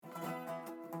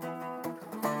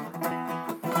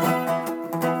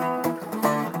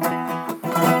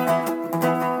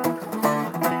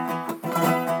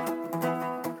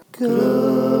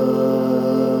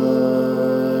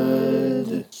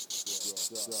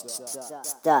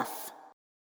Stuff.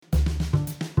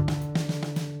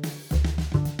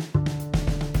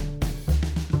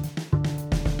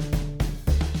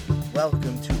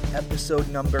 Welcome to episode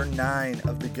number 9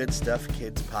 of the Good Stuff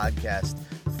Kids podcast.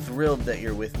 Thrilled that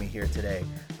you're with me here today.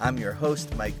 I'm your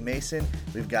host, Mike Mason.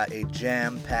 We've got a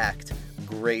jam-packed,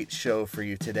 great show for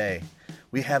you today.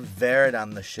 We have Vered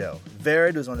on the show.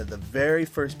 Vered was one of the very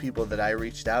first people that I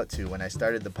reached out to when I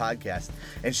started the podcast,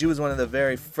 and she was one of the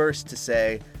very first to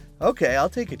say, okay, I'll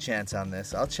take a chance on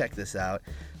this. I'll check this out.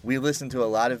 We listen to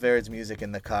a lot of Vered's music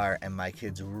in the car, and my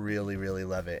kids really, really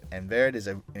love it. And Vered is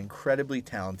an incredibly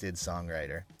talented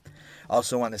songwriter.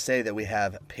 Also want to say that we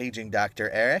have Paging Dr.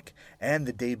 Eric and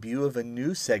the debut of a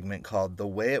new segment called The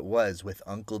Way It Was with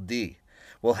Uncle D.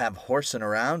 We'll have Horsing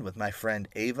Around with my friend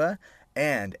Ava,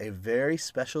 and a very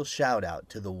special shout out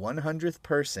to the 100th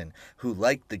person who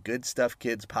liked the Good Stuff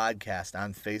Kids podcast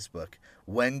on Facebook.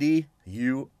 Wendy,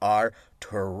 you are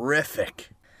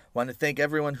terrific. Want to thank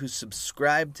everyone who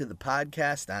subscribed to the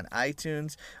podcast on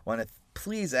iTunes. Want to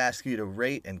please ask you to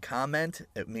rate and comment.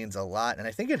 It means a lot, and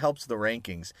I think it helps the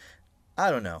rankings. I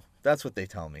don't know. That's what they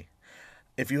tell me.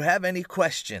 If you have any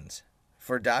questions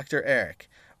for Dr. Eric,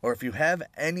 or if you have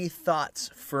any thoughts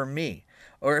for me,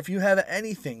 or if you have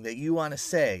anything that you want to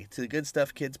say to the Good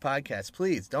Stuff Kids podcast,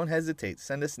 please don't hesitate.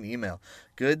 Send us an email,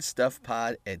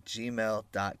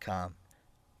 goodstuffpod@gmail.com.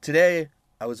 Today,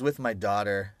 I was with my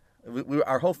daughter.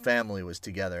 Our whole family was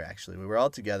together, actually. We were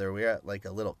all together. We were at like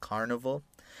a little carnival,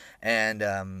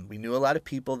 and we knew a lot of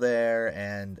people there,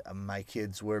 and my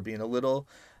kids were being a little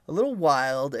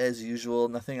wild as usual,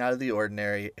 nothing out of the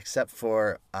ordinary, except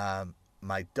for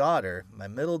my daughter, my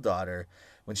middle daughter.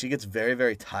 When she gets very,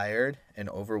 very tired and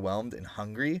overwhelmed and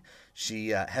hungry, she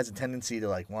has a tendency to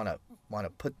like want to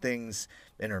put things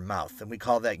in her mouth, and we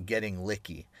call that getting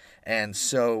licky. And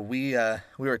so we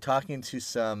were talking to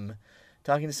some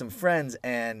friends,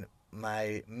 and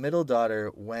my middle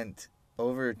daughter went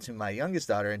over to my youngest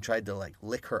daughter and tried to like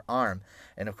lick her arm.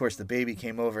 And of course, the baby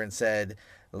came over and said,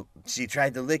 "She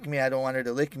tried to lick me. I don't want her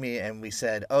to lick me." And we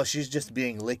said, "Oh, she's just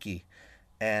being licky."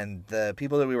 And the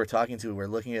people that we were talking to were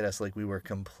looking at us like we were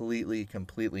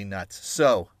completely nuts.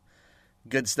 So,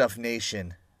 Good Stuff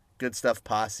Nation, Good Stuff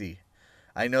Posse,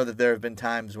 I know that there have been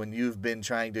times when you've been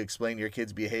trying to explain your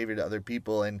kids' behavior to other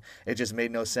people and it just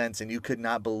made no sense and you could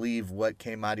not believe what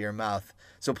came out of your mouth.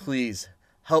 So please,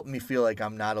 help me feel like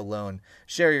I'm not alone.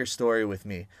 Share your story with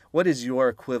me. What is your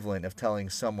equivalent of telling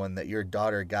someone that your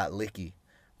daughter got licky?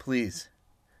 Please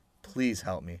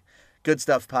help me.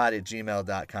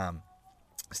 goodstuffpod@gmail.com.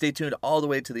 Stay tuned all the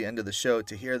way to the end of the show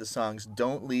to hear the songs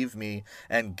Don't Leave Me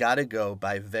and Gotta Go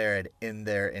by Vered in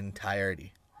their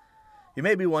entirety. You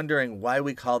may be wondering why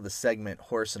we call the segment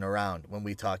Horsing Around when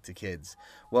we talk to kids.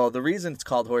 Well, the reason it's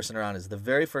called Horsing Around is the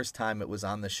very first time it was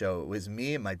on the show, it was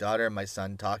me and my daughter and my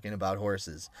son talking about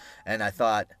horses. And I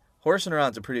thought, Horsing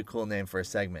Around is a pretty cool name for a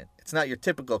segment. It's not your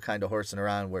typical kind of horsing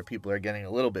around where people are getting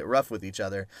a little bit rough with each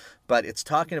other, but it's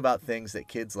talking about things that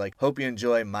kids like. Hope you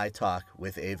enjoy my talk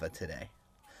with Ava today.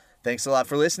 Thanks a lot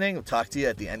for listening. We'll talk to you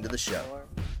at the end of the show.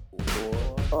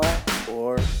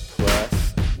 Four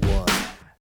plus one.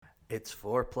 It's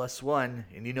 4 plus 1,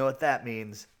 and you know what that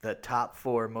means. The top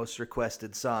 4 most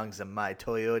requested songs of my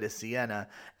Toyota Sienna,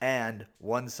 and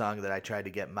one song that I try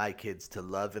to get my kids to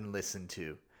love and listen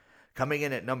to. Coming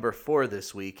in at number 4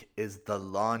 this week is The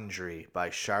Laundry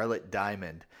by Charlotte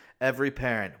Diamond. Every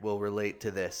parent will relate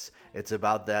to this. It's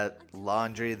about that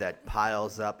laundry that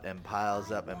piles up and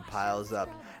piles up and piles up,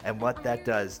 and what that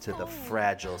does to the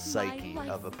fragile psyche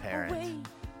of a parent.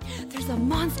 There's a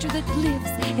monster that lives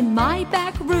in my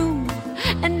back room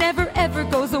and never ever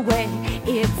goes away.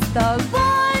 It's the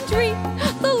laundry,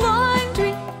 the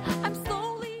laundry. I'm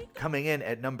slowly... Coming in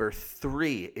at number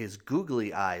 3 is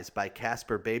Googly Eyes by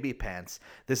Casper Baby Pants.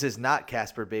 This is not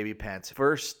Casper Baby Pants'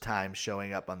 first time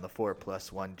showing up on the 4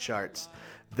 plus 1 charts.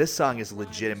 This song is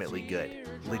legitimately good.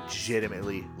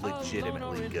 Legitimately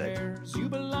good. You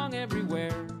belong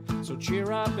everywhere, so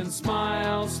cheer up and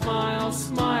smile, smile,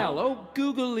 smile. Oh,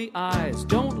 googly eyes,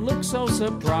 don't look so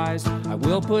surprised. I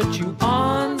will put you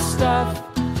on stuff.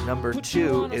 Number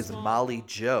 2 is Molly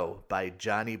Joe by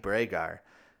Johnny Bragar.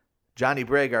 Johnny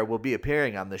Bragar will be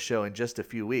appearing on the show in just a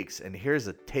few weeks, and here's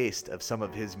a taste of some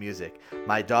of his music.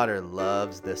 My daughter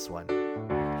loves this one.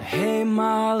 Hey,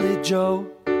 Molly Joe,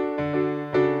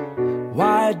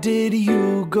 why did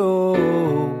you go?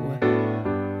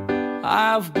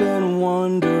 I've been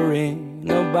wondering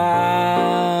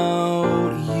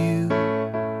about you.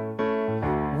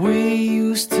 We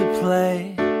used to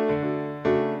play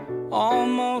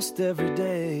almost every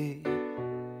day.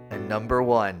 And number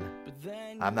 1,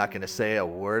 I'm not going to say a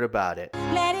word about it.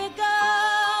 Let it go.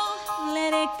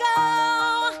 let it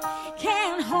go.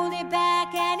 Can't hold it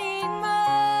back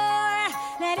anymore.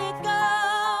 Let it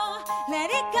go,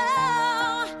 let it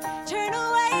go. Turn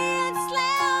away and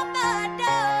slam the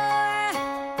door.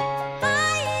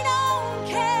 I don't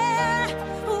care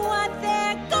what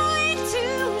they're going to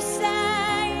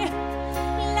say.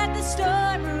 Let the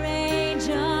storm rage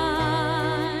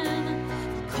on.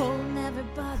 The cold never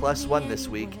bothered Plus me one this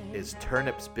week anyway. is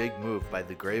Turnip's Big Move by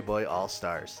the Grey Boy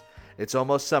All-Stars. It's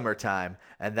almost summertime,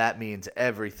 and that means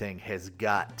everything has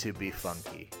got to be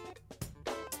funky.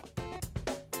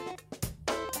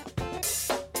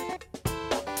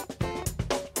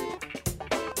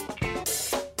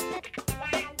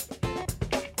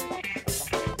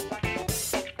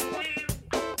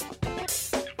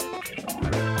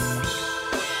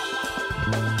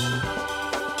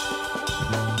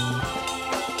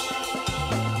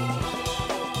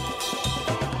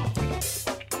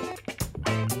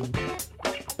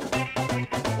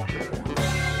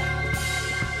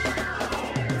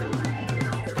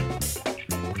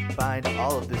 Find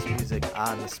all of this music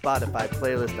on the Spotify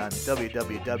playlist on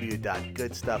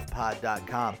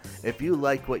www.goodstuffpod.com. If you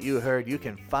like what you heard, you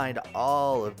can find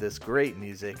all of this great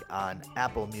music on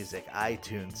Apple Music,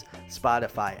 iTunes,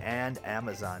 Spotify, and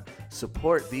Amazon.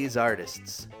 Support these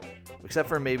artists, except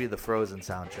for maybe the Frozen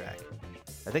soundtrack.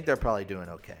 I think they're probably doing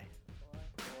okay.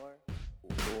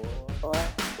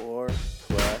 Or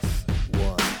plus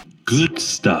one. Good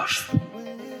stuff.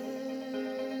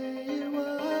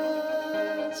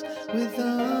 With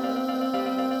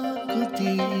Uncle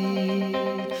D,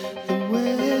 the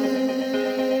way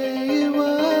it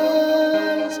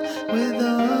was with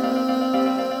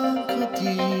Uncle D.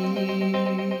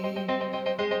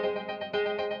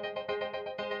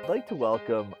 I'd like to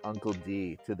welcome Uncle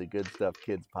D to the Good Stuff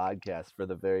Kids podcast for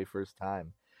the very first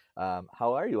time.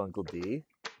 How are you, Uncle D?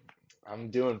 I'm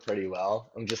doing pretty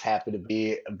well. I'm just happy to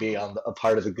be on a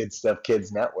part of the Good Stuff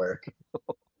Kids network.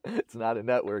 It's not a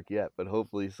network yet, but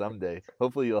hopefully someday.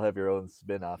 Hopefully you'll have your own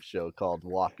spin-off show called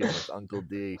Walking with Uncle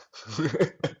D.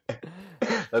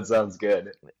 That sounds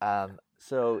good.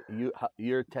 So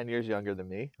you're 10 years younger than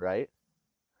me, right?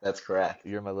 That's correct.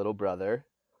 You're my little brother.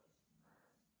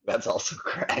 That's also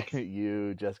correct.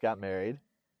 You just got married.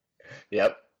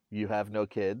 Yep. You have no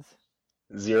kids.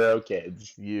 0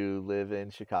 kids. You live in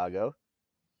Chicago.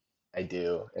 I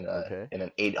do in Okay.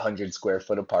 an 800 square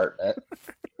foot apartment.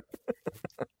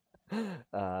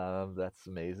 That's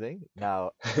amazing.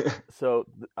 Now, so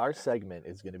our segment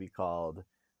is going to be called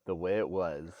The Way It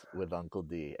Was with Uncle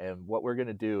D. And what we're going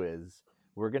to do is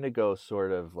we're going to go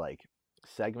sort of like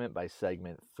segment by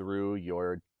segment through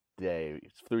your day,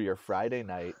 through your Friday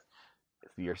night,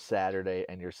 your Saturday,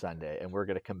 and your Sunday. And we're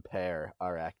going to compare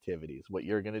our activities, what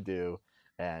you're going to do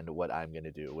and what I'm going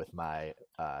to do with my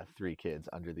 3 kids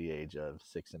under the age of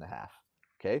 6.5.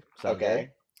 Okay? Sound good? Okay.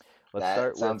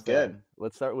 That sounds good.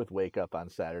 Let's start with wake up on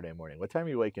Saturday morning. What time are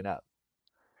you waking up?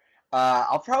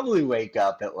 I'll probably wake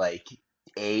up at like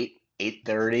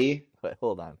 8:30. But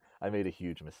hold on, I made a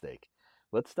huge mistake.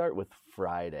 Let's start with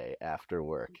Friday after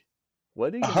work.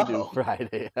 What are you gonna do Oh.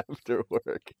 Friday after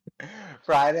work?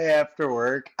 Friday after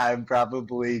work, I'm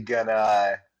probably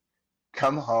gonna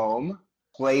come home,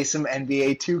 play some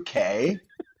NBA 2K,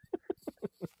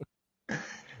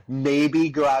 maybe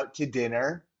go out to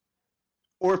dinner,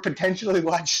 or potentially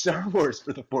watch Star Wars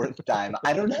for the 4th time.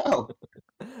 I don't know.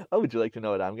 Oh, would you like to know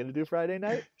what I'm gonna do Friday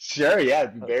night? Sure, yeah,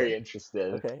 I'd be very Okay.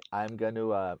 interested. Okay, I'm going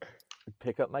to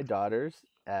pick up my daughters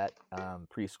at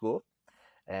preschool,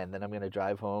 and then I'm going to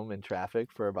drive home in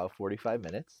traffic for about 45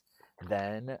 minutes.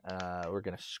 Then we're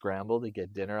going to scramble to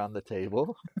get dinner on the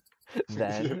table.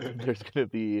 Then there's going to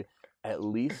be at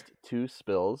least 2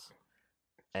 spills,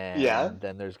 and Yeah.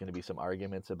 then there's going to be some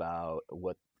arguments about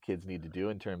what kids need to do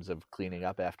in terms of cleaning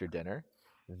up after dinner.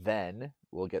 Then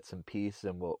we'll get some peace,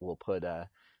 and we'll put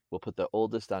the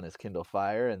oldest on his Kindle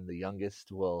Fire, and the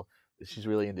youngest she's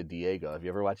really into Diego. Have you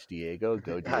ever watched Diego?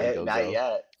 Go Diego, Not go.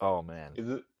 yet. Oh man.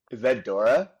 Is that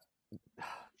Dora?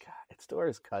 God, it's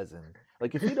Dora's cousin.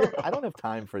 Like if you don't I don't have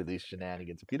time for these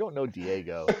shenanigans. If you don't know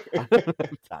Diego, I don't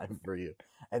have time for you.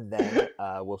 And then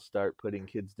we'll start putting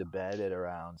kids to bed at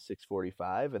around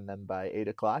 6:45, and then by 8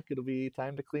 o'clock it'll be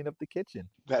time to clean up the kitchen.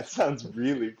 That sounds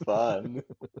really fun.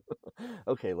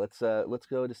 Okay, let's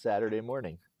go to Saturday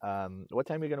morning. What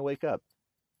time are you gonna wake up?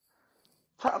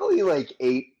 Probably like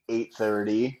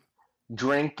 8:30.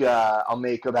 Drink. I'll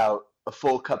make about a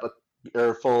full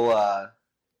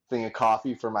thing of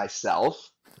coffee for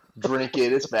myself. Drink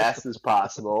it as fast as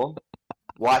possible.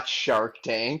 Watch Shark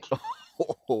Tank.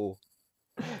 Oh.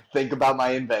 Think about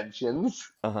my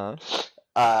inventions. Uh-huh.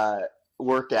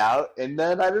 work out, and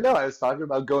then I don't know. I was talking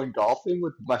about going golfing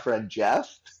with my friend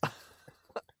Jeff.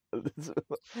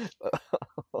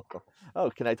 Oh,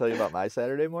 can I tell you about my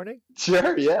Saturday morning?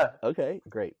 Sure, yeah. Okay,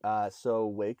 great. So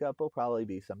wake up will probably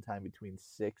be sometime between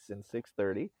 6 and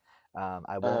 6:30.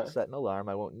 I won't set an alarm.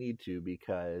 I won't need to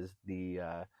because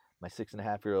my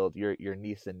 6.5-year-old, your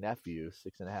niece and nephew,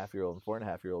 6.5-year-old and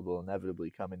 4.5-year-old will inevitably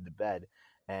come into bed,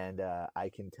 and I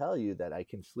can tell you that I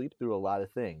can sleep through a lot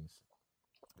of things,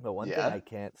 but one thing Yeah. I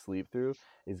can't sleep through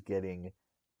is getting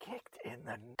kicked in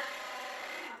the.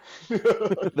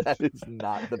 That is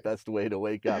not the best way to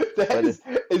wake up. But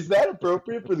Is that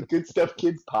appropriate for the Good Stuff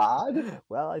Kids pod?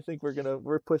 well, I think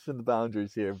we're pushing the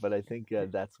boundaries here, but I think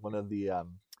that's one of the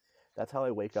that's how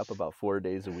I wake up about 4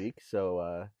 days a week.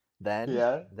 So then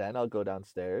Yeah. then I'll go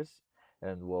downstairs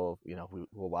and we'll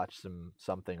watch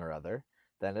something or other.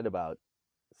 Then at about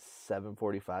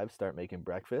 7:45 start making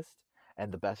breakfast.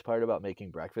 And the best part about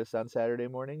making breakfast on Saturday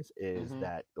mornings is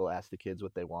that you'll ask the kids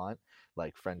what they want,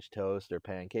 like French toast or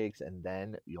pancakes, and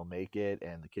then you'll make it,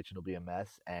 and the kitchen will be a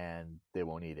mess, and they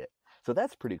won't eat it. So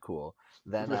that's pretty cool.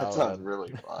 Then That sounds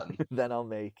really fun. then I'll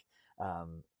make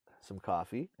some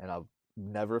coffee, and I'll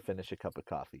never finish a cup of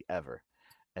coffee ever.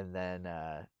 And then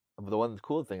the one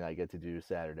cool thing I get to do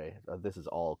Saturday, this is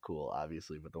all cool,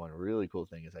 obviously, but the one really cool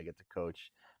thing is I get to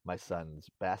coach my son's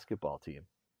basketball team.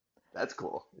 That's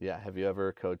cool. Yeah, have you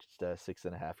ever coached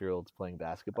 6.5-year-olds playing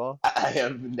basketball? I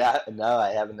have not. No,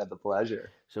 I haven't had the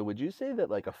pleasure. So would you say that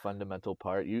like a fundamental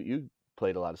part, you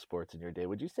played a lot of sports in your day,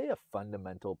 would you say a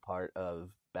fundamental part of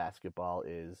basketball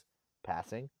is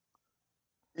passing?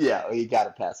 Yeah, well, you got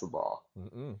to pass the ball.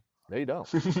 No, you don't.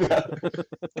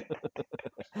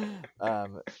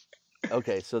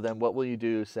 Okay, so then what will you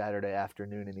do Saturday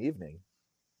afternoon and evening?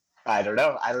 I don't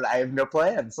know. I have no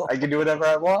plans. I can do whatever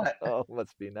I want. Oh,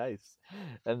 must be nice.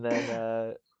 And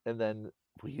then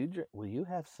will you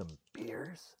have some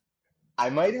beers?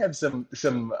 I might have some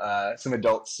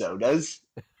adult sodas.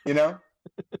 You know.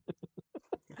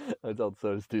 Adult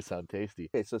sodas do sound tasty.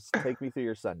 Okay, so take me through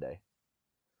your Sunday.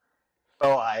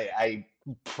 Oh, I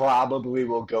probably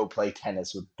will go play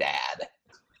tennis with Dad.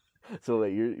 So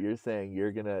wait, you're saying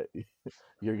you're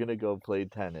gonna go play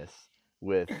tennis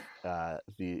with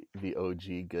the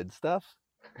OG Good Stuff?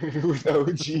 With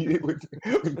OG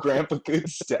with Grandpa Good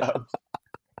Stuff.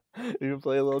 You can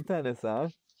play a little tennis, huh?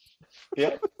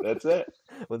 Yeah, that's it.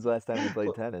 When's the last time you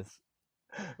played tennis?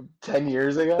 10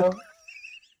 years ago.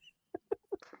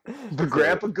 But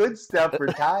Grandpa Good Stuff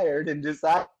retired and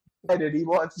decided he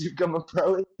wants to become a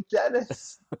pro in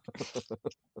tennis.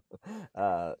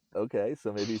 Okay,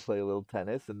 so maybe you play a little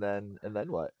tennis and then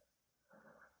what?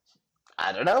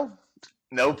 I don't know.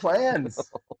 No plans.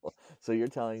 So you're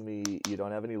telling me you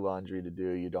don't have any laundry to do,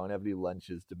 you don't have any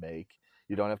lunches to make,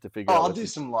 you don't have to figure Oh, out I'll do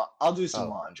some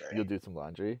laundry. You'll do some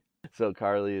laundry. So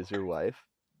Carly is your wife.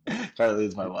 Carly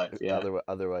is my wife, yeah.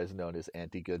 Otherwise known as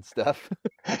Auntie Good Stuff.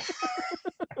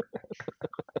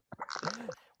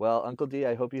 Well, Uncle D,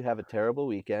 I hope you have a terrible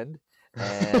weekend,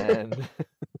 and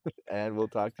and we'll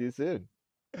talk to you soon.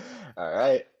 All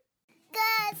right.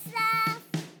 Good stuff.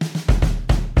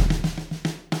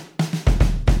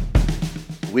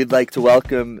 We'd like to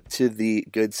welcome to the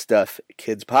Good Stuff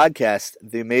Kids podcast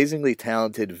the amazingly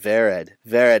talented Vered.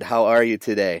 Vered, how are you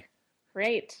today?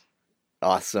 Great.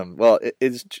 Awesome. Well, it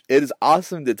is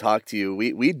awesome to talk to you.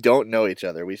 We don't know each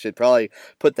other. We should probably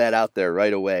put that out there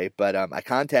right away. But I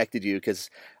contacted you because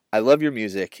I love your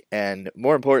music, and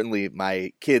more importantly,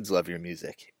 my kids love your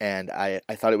music. And I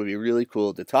thought it would be really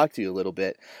cool to talk to you a little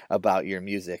bit about your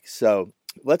music. So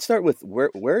let's start with where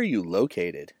are you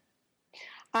located?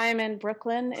 I'm in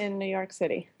Brooklyn in New York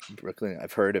City. Brooklyn,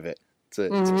 I've heard of it. It's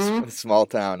a small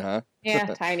town, huh? Yeah,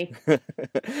 tiny.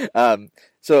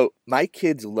 So my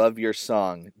kids love your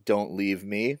song, "Don't Leave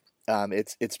Me."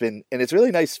 It's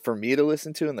really nice for me to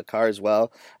listen to in the car as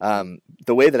well.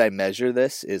 The way that I measure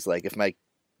this is like if my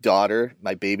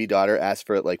baby daughter asks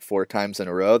for it like 4 times in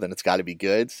a row, then it's got to be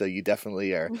good. So you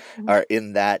definitely are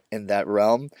in that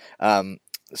realm.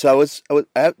 So I was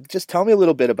just tell me a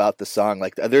little bit about the song.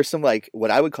 Like, there's some like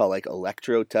what I would call like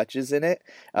electro touches in it,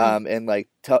 and like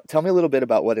tell me a little bit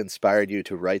about what inspired you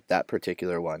to write that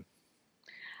particular one.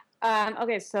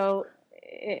 Okay, so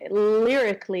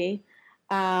lyrically,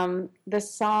 the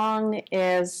song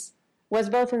was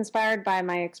both inspired by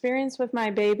my experience with my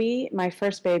baby, my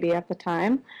first baby at the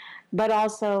time, but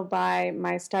also by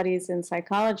my studies in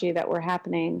psychology that were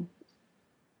happening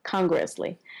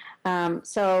congruously.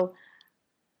 So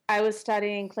I was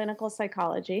studying clinical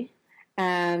psychology,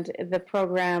 And the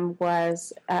program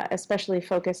was especially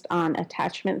focused on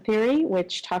attachment theory,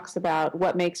 which talks about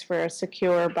what makes for a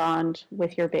secure bond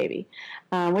with your baby,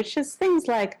 which is things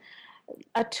like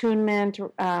attunement,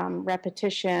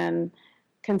 repetition,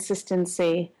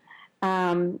 consistency.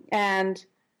 And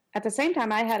at the same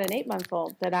time, I had an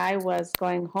 8-month-old that I was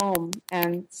going home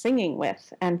and singing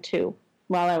with and to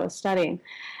while I was studying.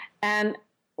 And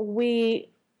we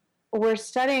were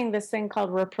studying this thing called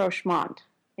rapprochement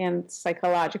in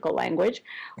psychological language,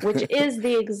 which is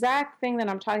the exact thing that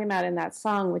I'm talking about in that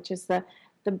song, which is the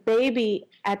baby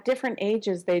at different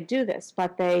ages, they do this,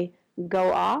 but they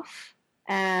go off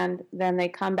and then they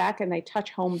come back and they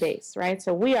touch home base, right?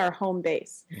 So we are home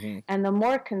base. Mm-hmm. And the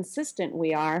more consistent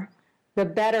we are, the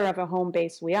better of a home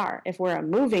base we are. If we're a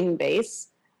moving base,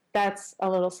 that's a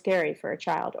little scary for a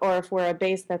child. Or if we're a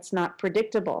base that's not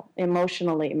predictable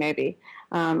emotionally, maybe,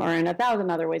 or in 1,000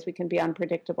 other ways we can be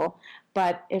unpredictable.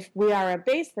 But if we are a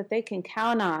base that they can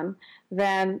count on,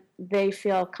 then they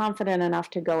feel confident enough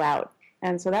to go out.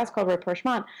 And so that's called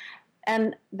rapprochement.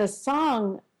 And the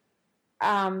song,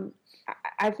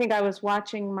 I think I was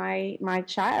watching my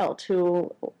child who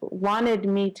wanted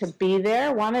me to be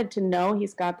there, wanted to know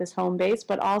he's got this home base,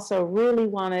 but also really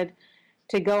wanted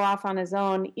to go off on his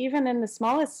own, even in the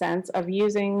smallest sense of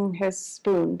using his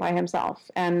spoon by himself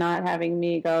and not having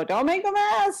me go, don't make a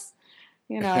mess.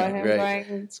 You know, and him Right.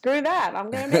 going, screw that,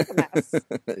 I'm going to make a mess.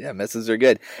 Yeah, messes are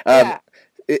good. Yeah.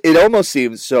 It almost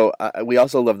seems, so we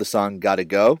also love the song Gotta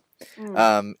Go.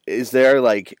 Is there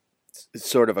like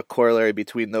sort of a corollary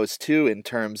between those two in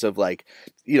terms of like,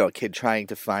 you know, a kid trying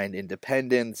to find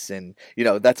independence? And, you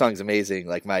know, that song's amazing.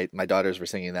 Like my daughters were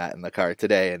singing that in the car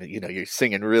today, and, you know, you're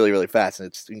singing really, really fast and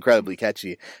it's incredibly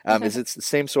catchy. Is it the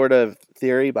same sort of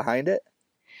theory behind it?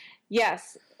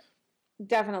 Yes,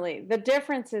 definitely. The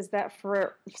difference is that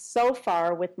for so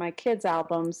far with my kids'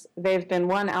 albums, they've been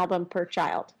one album per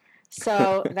child.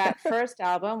 So that first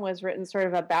album was written sort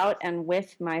of about and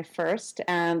with my first,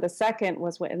 and the second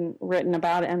was written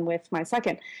about and with my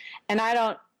second. And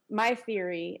my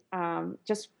theory,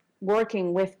 just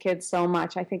working with kids so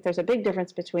much, I think there's a big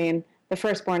difference between the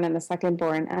firstborn and the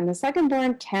secondborn. And the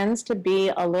secondborn tends to be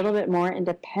a little bit more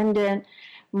independent,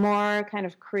 more kind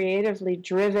of creatively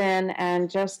driven,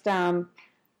 and just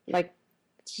like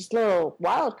just little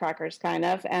wildcrackers kind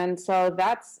of. And so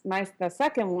that's the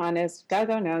second one is gotta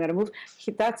go now, gotta move.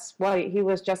 That's why he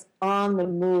was just on the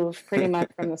move pretty much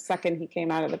from the second he came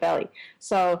out of the belly.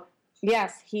 So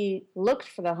yes, he looked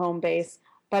for the home base,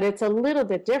 but it's a little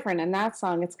bit different. In that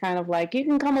song, it's kind of like, you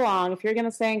can come along. If you're going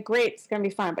to sing, great, it's going to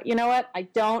be fine. But you know what? I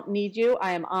don't need you.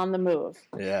 I am on the move.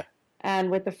 Yeah.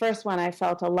 And with the first one, I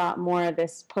felt a lot more of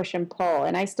this push and pull.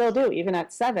 And I still do. Even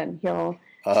at 7, he'll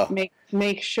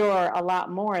make sure a lot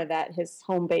more that his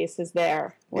home base is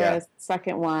there. Whereas the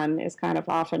second one is kind of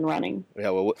off and running. Yeah,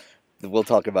 well, we'll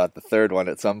talk about the third one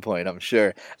at some point, I'm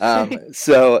sure.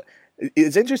 So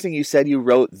it's interesting you said you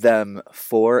wrote them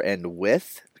for and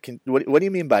with. What do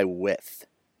you mean by with?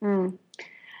 The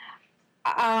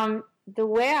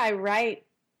way I write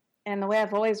and the way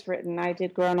I've always written, I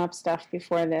did grown-up stuff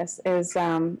before this, is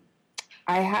I'm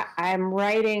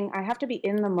writing, I have to be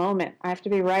in the moment. I have to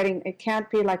be writing. It can't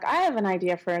be like, I have an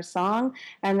idea for a song,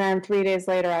 and then 3 days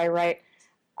later I write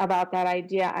about that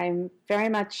idea. I'm very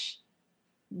much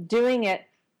doing it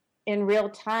in real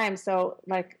time. So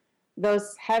like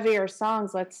those heavier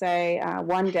songs, let's say,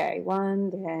 one day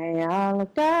I'll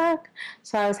look back.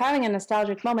 So I was having a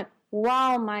nostalgic moment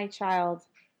while my child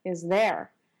is there.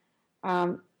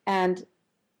 And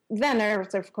then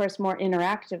there's, of course, more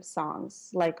interactive songs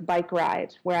like Bike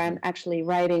Ride, where I'm actually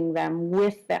writing them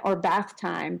with them, or Bath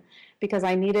Time, because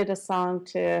I needed a song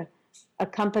to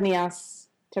accompany us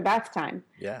to bath time.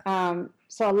 Yeah.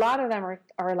 So a lot of them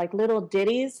are like little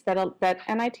ditties that,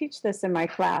 and I teach this in my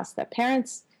class, that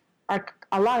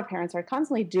a lot of parents are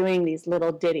constantly doing these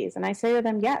little ditties. And I say to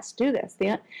them, yes, do this.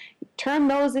 Turn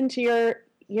those into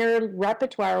your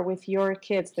repertoire with your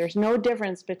kids. There's no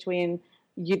difference between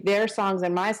their songs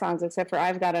and my songs, except for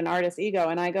I've got an artist ego,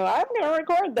 and I go, I'm going to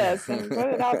record this and put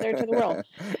it out there to the world.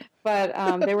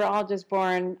 But they were all just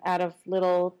born out of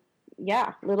little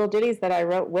ditties that I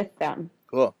wrote with them.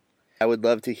 Cool. I would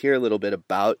love to hear a little bit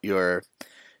about you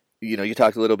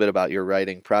talked a little bit about your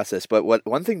writing process, but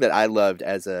one thing that I loved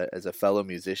as a fellow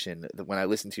musician when I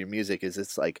listen to your music is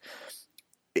it's like,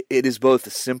 it is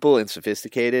both simple and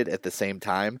sophisticated at the same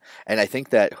time. And I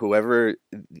think that whoever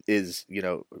is,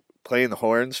 playing the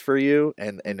horns for you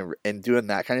and doing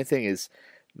that kind of thing is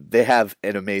they have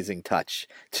an amazing touch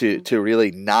to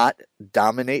really not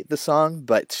dominate the song,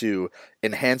 but to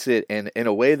enhance it in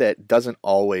a way that doesn't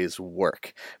always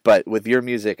work. But with your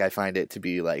music, I find it to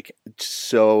be like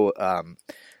so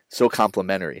so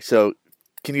complimentary. So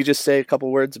can you just say a couple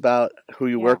words about who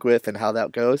you work with and how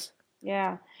that goes?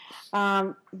 Yeah.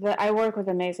 I work with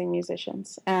amazing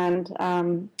musicians, and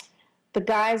the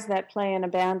guys that play in a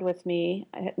band with me,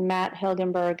 Matt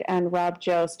Hilgenberg and Rob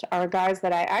Jost, are guys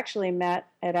that I actually met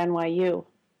at NYU,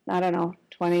 I don't know,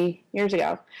 20 years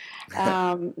ago.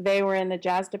 They were in the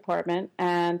jazz department,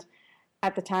 and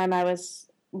at the time I was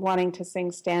wanting to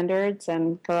sing standards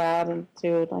and go out and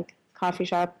do like coffee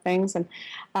shop things. And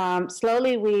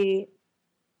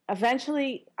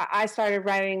eventually I started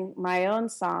writing my own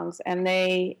songs, and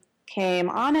they came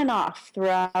on and off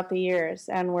throughout the years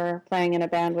and were playing in a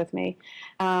band with me.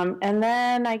 And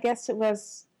then I guess it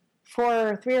was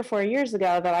 3 or 4 years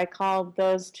ago that I called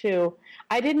those two.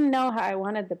 I didn't know how I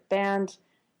wanted the band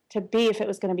to be, if it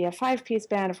was going to be a 5-piece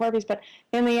band, a 4-piece, but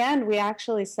in the end we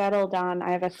actually settled on,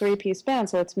 I have a 3-piece band,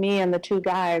 so it's me and the two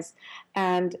guys,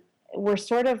 and we're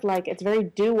sort of like, it's very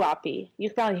doo-woppy. You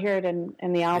can probably hear it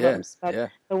in the albums,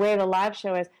 but the way the live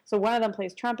show is, so one of them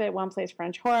plays trumpet, one plays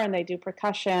French horn, they do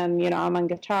percussion, you know, I'm on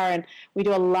guitar, and we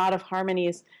do a lot of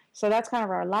harmonies. So that's kind of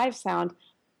our live sound.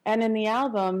 And in the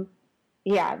album,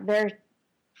 they're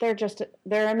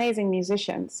amazing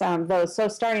musicians, so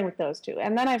starting with those two.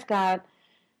 And then I've got,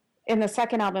 in the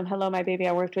second album, Hello My Baby,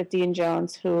 I worked with Dean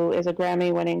Jones, who is a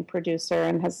Grammy-winning producer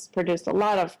and has produced a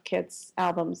lot of kids'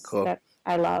 albums that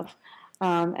I love.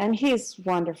 And he's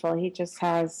wonderful. He just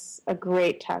has a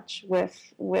great touch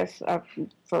with a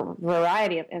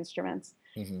variety of instruments.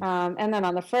 Mm-hmm. And then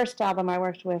on the first album, I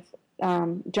worked with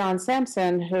John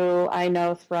Sampson, who I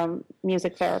know from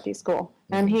music therapy school.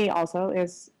 Mm-hmm. And he also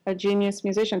is a genius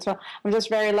musician. So I'm just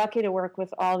very lucky to work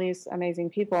with all these amazing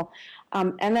people.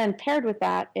 And then paired with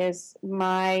that is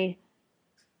I'm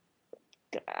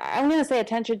going to say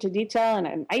attention to detail in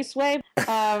a nice way,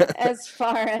 as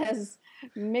far as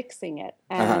mixing it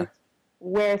and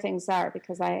where things are,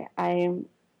 because I am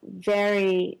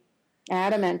very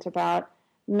adamant about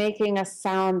making a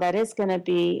sound that is going to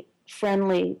be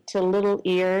friendly to little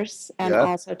ears and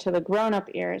also to the grown-up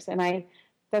ears. And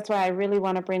that's why I really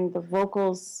want to bring the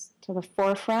vocals to the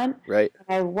forefront. Right.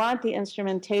 I want the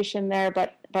instrumentation there,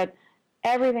 but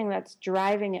everything that's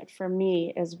driving it for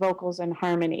me is vocals and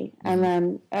harmony, and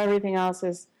then everything else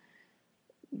is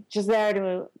just there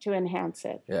to enhance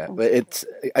it. Yeah, but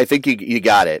I think you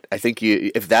got it. I think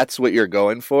if that's what you're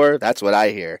going for, that's what I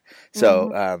hear.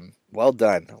 So, well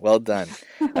done.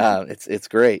 It's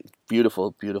great.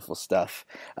 Beautiful, beautiful stuff.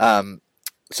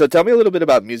 So tell me a little bit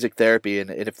about music therapy and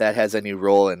if that has any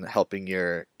role in helping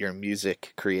your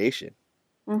music creation.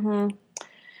 Mm-hmm.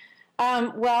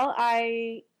 Well,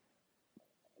 I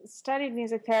studied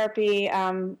music therapy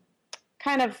at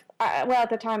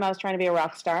the time I was trying to be a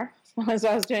rock star. So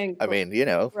I was doing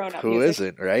who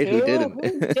isn't, right? Who didn't?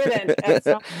 Who didn't?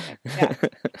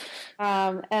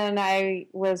 And I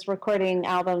was recording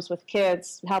albums with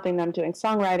kids, helping them doing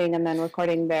songwriting and then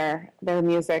recording their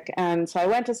music. And so I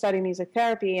went to study music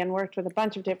therapy and worked with a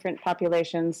bunch of different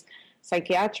populations,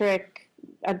 psychiatric,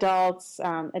 adults,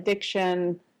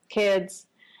 addiction, kids.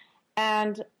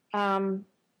 And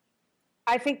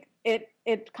I think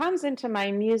it comes into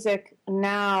my music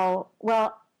now.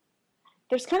 Well,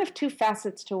 there's kind of two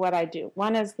facets to what I do.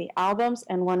 One is the albums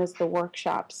and one is the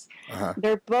workshops.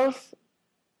 They're both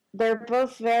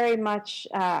very much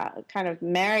kind of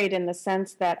married in the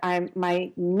sense that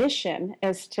my mission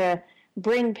is to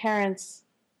bring parents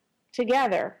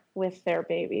together with their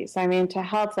babies. I mean, to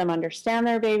help them understand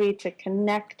their baby,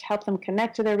 help them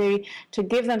connect to their baby, to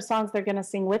give them songs they're going to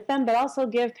sing with them, but also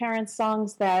give parents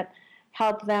songs that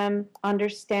help them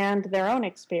understand their own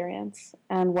experience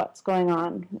and what's going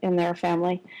on in their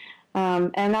family.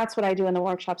 And that's what I do in the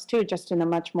workshops too, just in a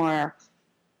much more,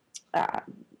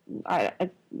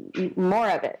 more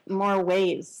of it, more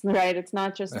ways, right? It's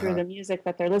not just through the music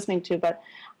that they're listening to, but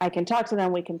I can talk to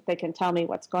them. They can tell me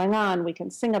what's going on. We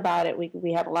can sing about it.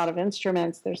 We have a lot of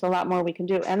instruments. There's a lot more we can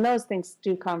do. And those things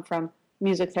do come from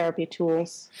music therapy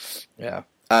tools. Yeah.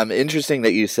 Interesting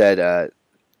that you said,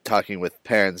 talking with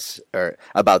parents or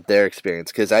about their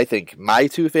experience, because I think my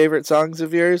two favorite songs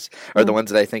of yours are the ones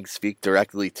that I think speak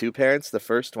directly to parents. The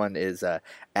first one is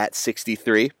At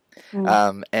 63,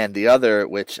 and the other,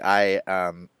 which I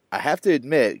have to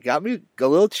admit got me a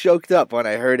little choked up when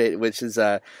I heard it, which is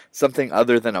Something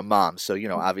Other Than a Mom. So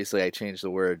obviously I changed the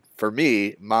word for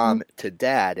me, mom, to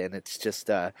dad, and it's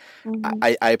just I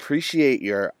appreciate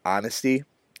your honesty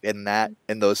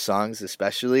in those songs,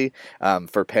 especially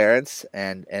for parents,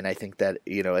 and I think that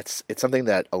it's something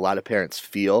that a lot of parents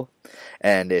feel,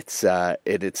 and it's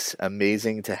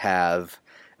amazing to have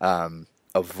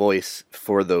a voice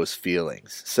for those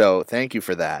feelings. So thank you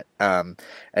for that.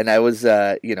 And I was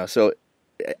so.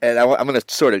 And I'm going to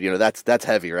sort of, that's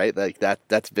heavy, right? Like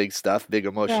that's big stuff, big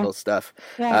emotional stuff.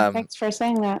 Yeah, thanks for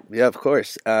saying that. Yeah, of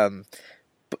course. And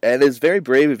it's very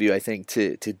brave of you, I think,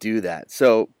 to do that.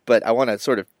 So, but I want to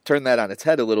sort of turn that on its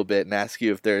head a little bit and ask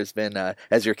you if there's been,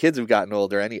 as your kids have gotten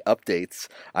older, any updates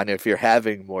on if you're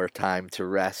having more time to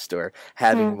rest or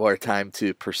having more time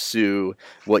to pursue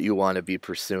what you want to be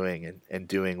pursuing and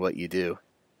doing what you do.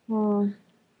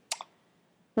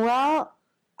 Well,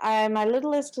 my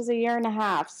littlest is 1.5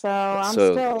 years, so I'm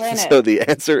still in it. So the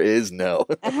answer is no.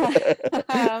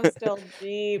 I'm still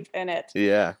deep in it.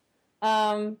 Yeah.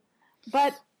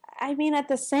 But I mean, at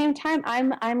the same time,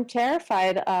 I'm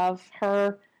terrified of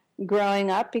her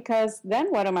growing up, because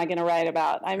then what am I going to write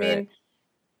about? I mean,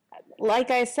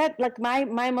 like I said, like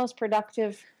my most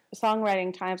productive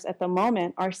songwriting times at the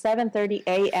moment are 7:30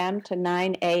 a.m. to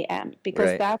 9 a.m.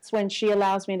 because that's when she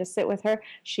allows me to sit with her.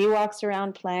 She walks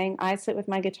around playing, I sit with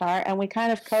my guitar, and we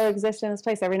kind of coexist in this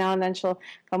place. Every now and then she'll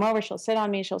come over, she'll sit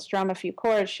on me, she'll strum a few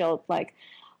chords, she'll like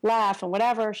laugh and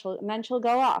whatever, and then she'll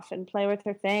go off and play with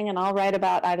her thing, and I'll write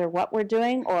about either what we're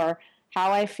doing or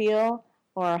how I feel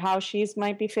or how she's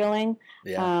might be feeling.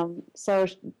 So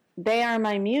they are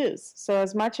my muse. So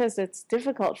as much as it's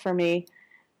difficult for me,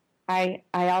 I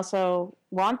also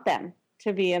want them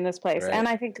to be in this place. And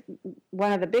I think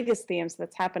one of the biggest themes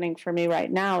that's happening for me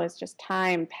right now is just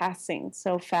time passing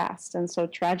so fast and so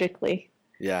tragically.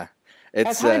 Yeah.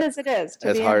 It's as hard as it is.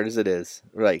 As hard as it is.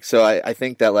 Right. So I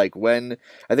think that I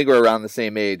think we're around the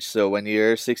same age. So when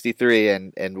you're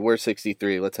 63 and we're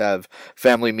 63, let's have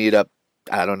family meetup.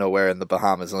 I don't know where in the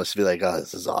Bahamas, and let's be like, oh,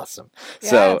 this is awesome.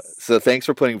 Yes. So thanks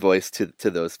for putting voice to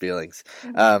those feelings.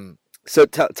 Mm-hmm. So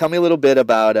tell me a little bit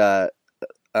about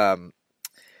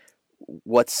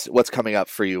what's coming up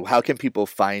for you. How can people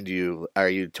find you? Are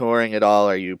you touring at all?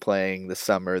 Are you playing this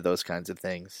summer? Those kinds of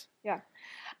things. Yeah,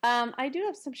 I do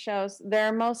have some shows.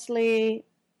 They're mostly,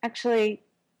 actually,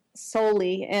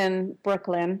 solely in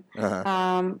Brooklyn.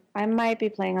 Uh-huh. I might be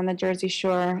playing on the Jersey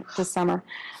Shore this summer.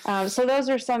 So those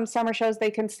are some summer shows. They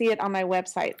can see it on my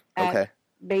website.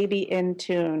 Baby in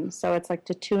Tune. So it's like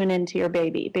to tune into your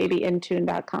baby.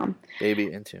 babyintune.com.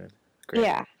 Baby in Tune. Great.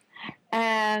 Yeah.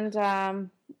 And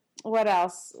what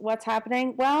else? What's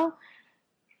happening? Well,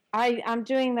 I'm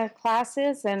doing the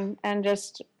classes and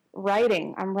just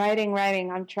writing. I'm writing.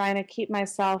 I'm trying to keep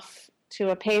myself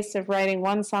to a pace of writing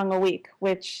one song a week,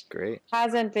 which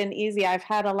hasn't been easy. I've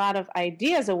had a lot of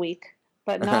ideas a week,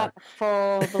 but not a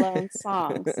full-blown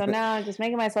song. So now I'm just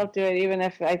making myself do it, even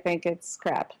if I think it's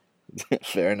crap.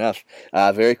 Fair enough.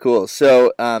 Very cool.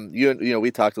 So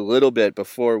we talked a little bit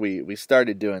before we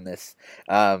started doing this,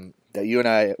 that you and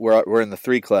I we're in the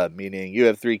 3 Club, meaning you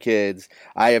have 3 kids,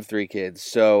 I have 3 kids.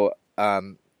 So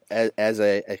as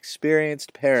a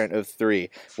experienced parent of 3,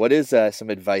 what is some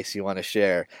advice you want to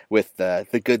share with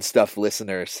the Good Stuff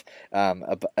listeners?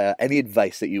 Any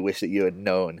advice that you wish that you had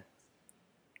known?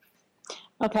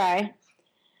 Okay.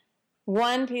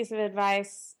 One piece of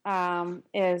advice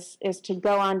is to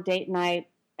go on date night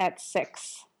at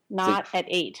 6, not at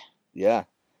 8. Yeah.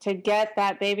 To get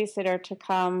that babysitter to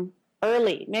come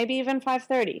early, maybe even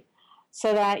 5:30,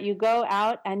 so that you go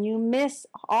out and you miss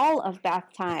all of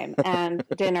bath time and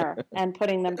dinner and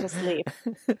putting them to sleep.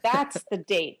 That's the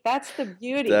date. That's the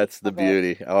beauty. That's the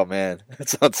beauty. Oh, man. That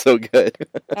sounds so good.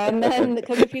 And then,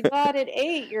 because if you go out at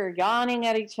 8, you're yawning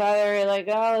at each other. You're like,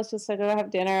 oh, let's just go have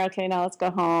dinner. Okay, now let's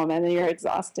go home. And then you're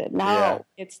exhausted. No,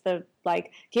 it's the,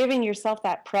 giving yourself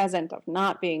that present of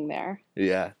not being there.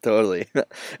 Yeah, totally.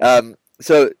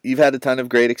 So you've had a ton of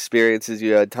great experiences.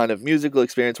 You had a ton of musical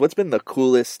experience. What's been the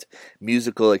coolest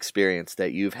musical experience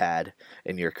that you've had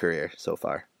in your career so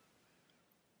far?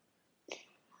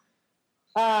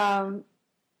 That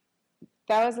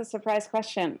was a surprise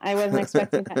question. I wasn't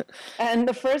expecting that. And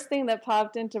the first thing that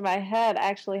popped into my head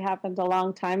actually happened a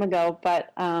long time ago.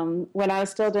 But when I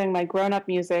was still doing my grown-up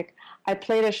music, I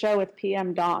played a show with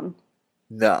PM Dawn.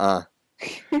 Nuh-uh.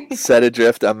 Set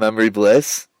Adrift on Memory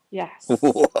Bliss? Yes.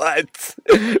 What?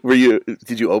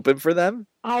 Did you open for them?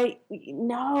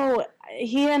 No,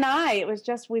 he and it was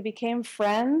just, we became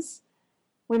friends.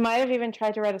 We might have even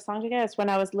tried to write a song together. It's when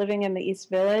I was living in the East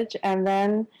Village. And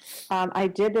then I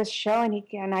did this show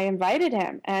and I invited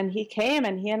him, and he came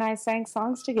and he and I sang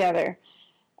songs together.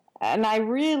 and I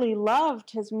really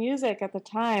loved his music at the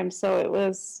time, so it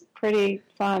was pretty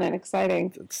fun and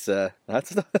exciting. It's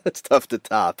that's tough to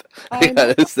top. I I know.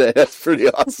 gotta say that's pretty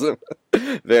awesome.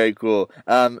 Very cool.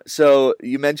 So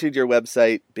you mentioned your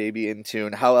website, Baby in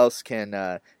Tune. How else can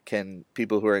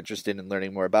people who are interested in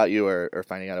learning more about you or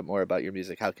finding out more about your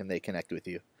music, how can they connect with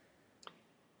you?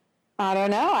 I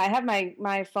don't know. I have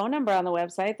my phone number on the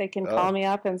website. They can Oh. call me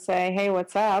up and say, "Hey,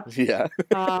 what's up?" Yeah.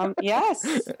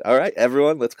 Yes. All right,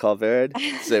 everyone, let's call Vered.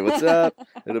 Say what's up.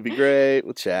 It'll be great.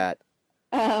 We'll chat.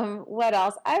 What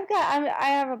else? I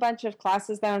have a bunch of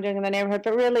classes that I'm doing in the neighborhood,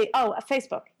 but really,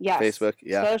 Facebook. Yes. Facebook,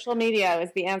 yeah. Social media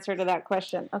is the answer to that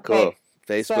question. Okay. Cool.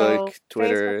 Facebook, So,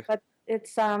 Twitter. Facebook, but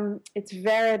it's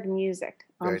Vered Music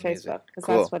on Vered Music. Facebook because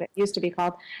Cool. that's what it used to be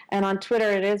called. And on Twitter,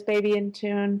 it is Baby in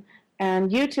Tune.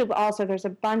 And YouTube also, there's a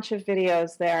bunch of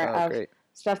videos there Oh, of great.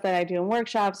 stuff that I do in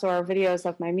workshops or videos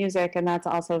of my music, and that's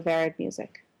also Vered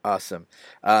Music. Awesome.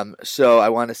 So I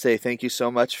want to say thank you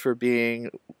so much for being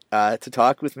to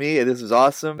talk with me. This was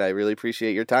awesome. I really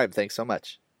appreciate your time. Thanks so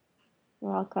much.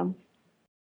 You're welcome.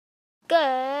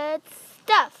 Good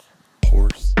stuff.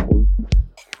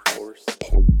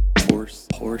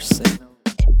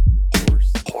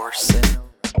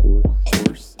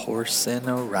 Horsing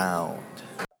around.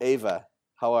 Ava,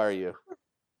 how are you?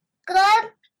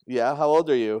 Good. Yeah, how old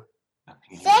are you?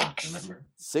 6.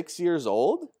 6 years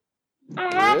old?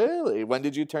 Uh-huh. Really? When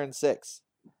did you turn 6?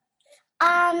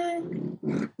 At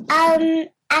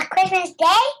Christmas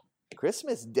Day.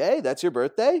 Christmas Day? That's your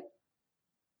birthday?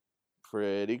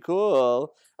 Pretty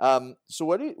cool. So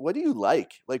what do you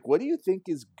like? Like, what do you think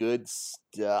is good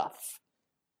stuff?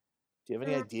 Do you have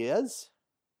any ideas?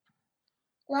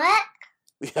 What?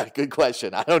 Yeah, good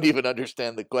question. I don't even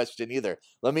understand the question either.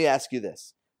 Let me ask you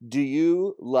this. Do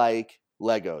you like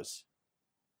Legos?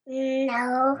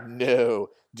 No. No.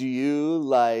 Do you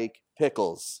like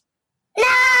pickles? No.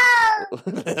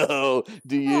 No.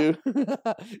 Do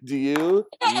you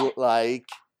like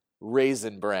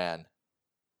Raisin Bran?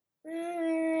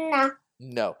 No.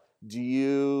 No. Do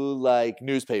you like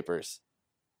newspapers?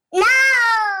 No.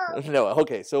 No.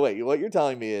 Okay, so wait, what you're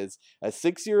telling me is a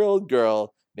 6-year-old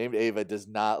girl named Ava does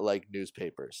not like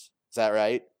newspapers. Is that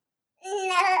right? No.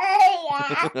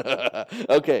 Yeah.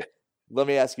 Okay, let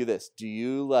me ask you this. Do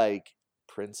you like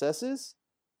princesses?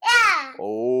 Yeah.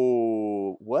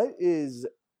 Oh,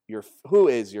 who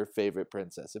is your favorite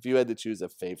princess? If you had to choose a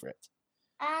favorite.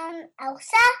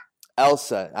 Elsa.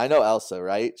 Elsa. I know Elsa,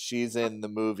 right? She's in the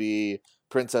movie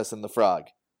Princess and the Frog.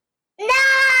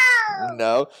 No.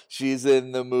 No, she's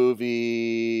in the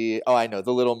movie. Oh, I know,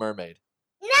 The Little Mermaid.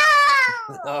 No.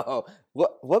 Oh,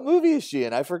 what movie is she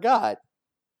in? I forgot.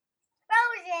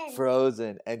 Frozen.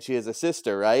 Frozen, and she has a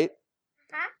sister, right?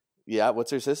 Huh? Yeah.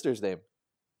 What's her sister's name?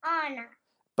 Anna.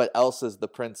 But Elsa's the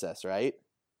princess, right?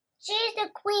 She's the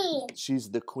queen.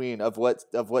 She's the queen of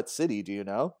what city? Do you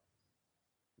know?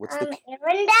 What's the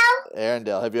Arendelle?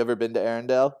 Arendelle? Have you ever been to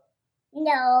Arendelle?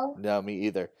 No. No, me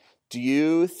either. Do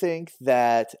you think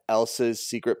that Elsa's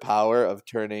secret power of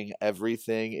turning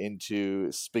everything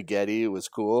into spaghetti was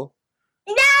cool?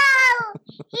 No.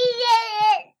 He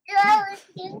didn't throw it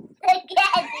to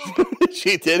spaghetti.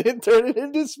 She didn't turn it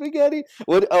into spaghetti?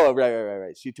 What? Oh,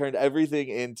 right. She turned everything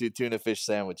into tuna fish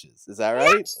sandwiches. Is that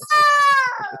right?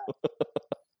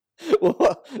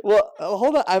 No. Well,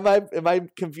 hold on. Am I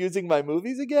confusing my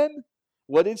movies again?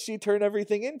 What did she turn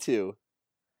everything into?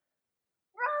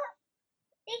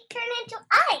 They turn into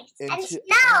ice and snow.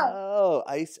 Oh,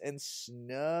 ice and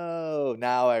snow.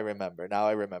 Now I remember.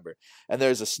 And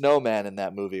there's a snowman in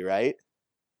that movie, right?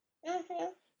 Mm-hmm.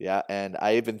 Yeah, and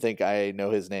I even think I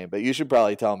know his name, but you should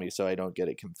probably tell me so I don't get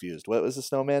it confused. What was the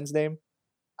snowman's name?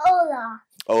 Olaf.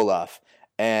 Olaf.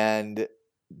 And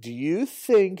do you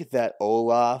think that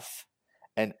Olaf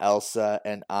and Elsa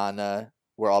and Anna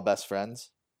were all best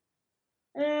friends?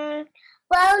 Well,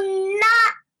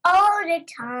 not all the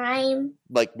time.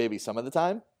 Like maybe some of the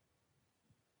time?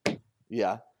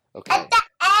 Yeah. Okay. At the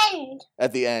end.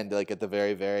 At the end, like at the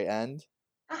very, very end?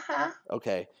 Uh-huh.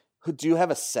 Okay. Do you have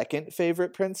a second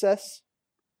favorite princess?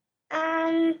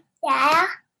 Yeah.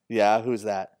 Yeah, who's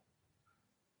that?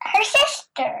 Her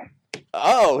sister.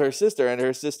 Oh, her sister, and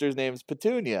her sister's name's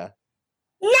Petunia.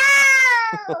 No!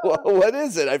 What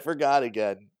is it? I forgot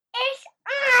again. It's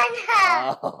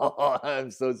Anna. Oh,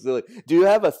 I'm so silly. Do you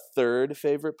have a third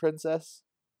favorite princess?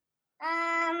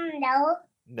 No.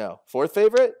 No. Fourth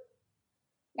favorite?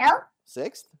 No.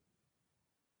 Sixth?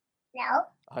 No.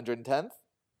 110th?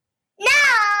 No!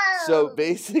 So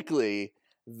basically,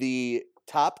 the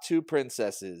top two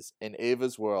princesses in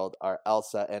Ava's world are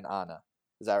Elsa and Anna.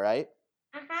 Is that right?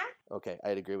 Uh-huh. Okay,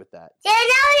 I'd agree with that. Do you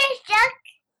know this joke?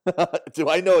 Do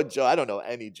I know a joke? I don't know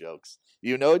any jokes.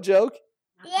 You know a joke?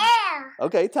 Yeah.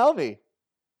 Okay, tell me.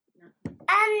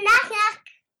 Knock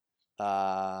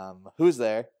knock. Who's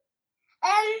there?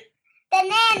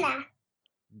 Banana.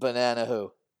 Banana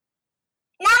who?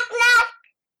 Knock knock.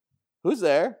 Who's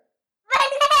there?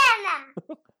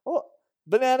 Banana. Oh,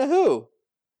 banana who?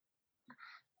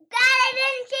 God, I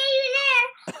didn't see you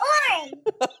there.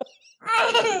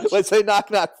 Orange. Let's say knock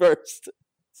knock first.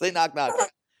 Say knock knock.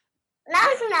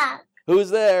 Knock knock. Who's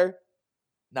there?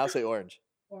 Now say orange.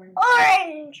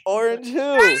 Orange. Orange who?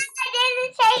 I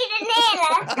didn't say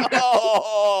banana.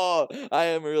 Oh, I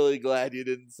am really glad you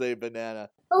didn't say banana.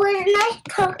 It was nice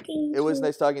talking. It was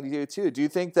nice talking to you too. Do you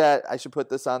think that I should put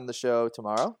this on the show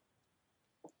tomorrow?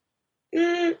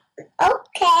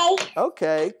 Okay.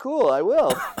 Okay, cool. I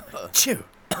will. Chew.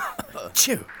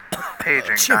 Chew.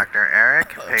 Paging Chew. Dr. Eric.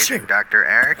 Paging Chew. Dr.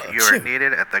 Eric. You are Chew.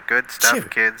 needed at the Good Stuff Chew.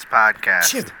 Kids podcast.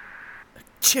 Chew.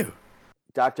 Chew.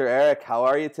 Dr. Eric, how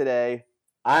are you today?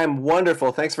 I'm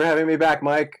wonderful. Thanks for having me back,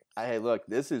 Mike. Hey, look,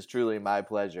 this is truly my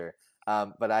pleasure.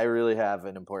 But I really have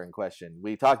an important question.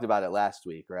 We talked about it last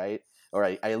week, right? Or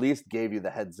I at least gave you the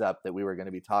heads up that we were going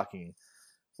to be talking.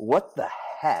 What the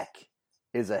heck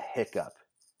is a hiccup?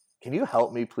 Can you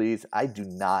help me, please? I do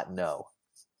not know.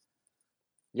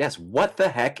 Yes, what the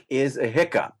heck is a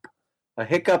hiccup? A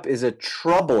hiccup is a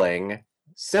troubling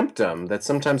symptom that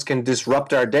sometimes can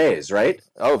disrupt our days, right?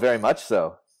 Oh, very much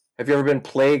so. Have you ever been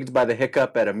plagued by the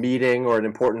hiccup at a meeting or an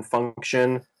important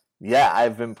function? Yeah,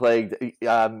 I've been plagued.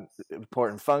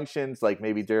 Important functions, like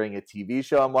maybe during a TV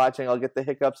show I'm watching, I'll get the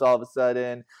hiccups all of a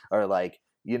sudden, or like,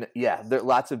 yeah, there are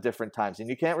lots of different times, and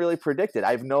you can't really predict it.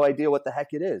 I have no idea what the heck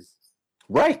it is.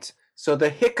 Right. So the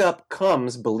hiccup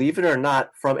comes, believe it or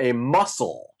not, from a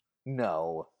muscle.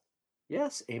 No.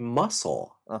 Yes, a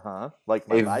muscle. Uh-huh. Like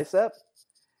my bicep?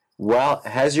 Well,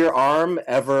 has your arm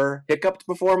ever hiccuped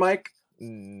before, Mike?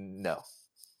 No.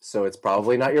 So it's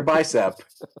probably not your bicep.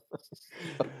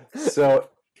 So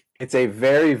it's a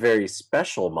very, very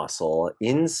special muscle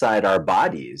inside our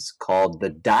bodies called the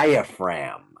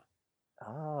diaphragm.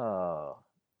 Oh.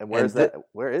 And where is that?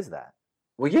 Where is that?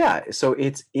 Well, yeah. So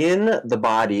it's in the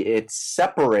body. It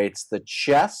separates the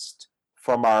chest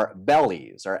from our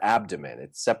bellies, our abdomen.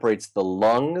 It separates the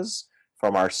lungs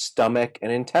from our stomach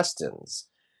and intestines.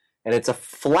 And it's a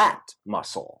flat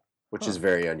muscle, which is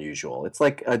very unusual. It's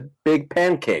like a big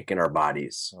pancake in our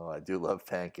bodies. Oh, I do love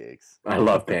pancakes. I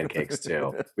love pancakes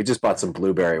too. We just bought some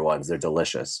blueberry ones. They're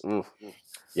delicious. Oof.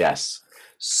 Yes.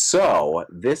 So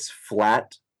this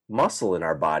flat muscle in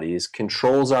our bodies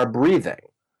controls our breathing.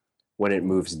 When it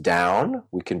moves down,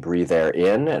 we can breathe air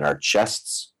in and our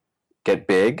chests get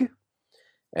big.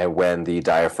 And when the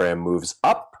diaphragm moves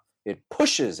up, it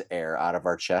pushes air out of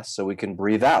our chest so we can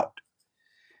breathe out.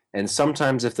 And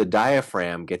sometimes if the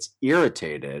diaphragm gets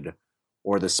irritated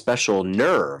or the special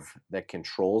nerve that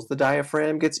controls the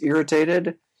diaphragm gets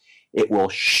irritated, it will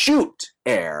shoot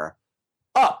air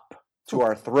up to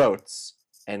our throats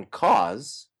and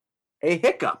cause a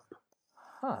hiccup.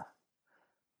 Huh.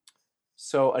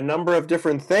 So a number of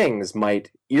different things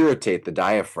might irritate the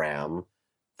diaphragm,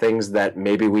 things that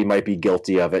maybe we might be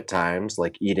guilty of at times,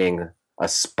 like eating a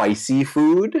spicy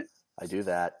food. I do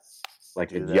that.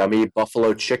 Like a yummy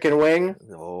buffalo chicken wing.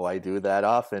 Oh, I do that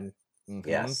often. Mm-hmm.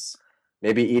 Yes.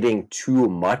 Maybe eating too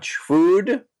much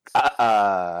food.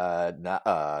 Oh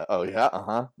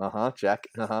yeah. Check.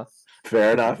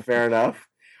 Fair enough. Fair enough.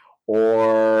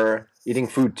 Or eating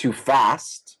food too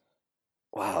fast.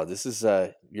 Wow, this is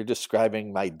you're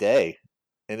describing my day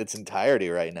in its entirety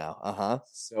right now.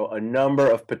 So a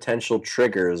number of potential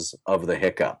triggers of the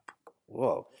hiccup.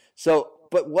 Whoa. So,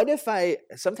 but what if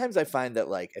sometimes I find that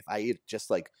like if I eat just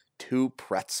like 2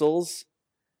 pretzels,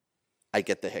 I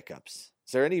get the hiccups.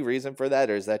 Is there any reason for that,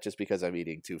 or is that just because I'm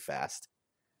eating too fast?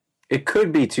 It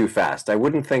could be too fast. I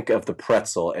wouldn't think of the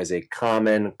pretzel as a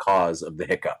common cause of the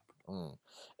hiccup.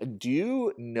 Do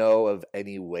you know of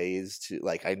any ways to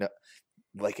like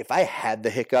if I had the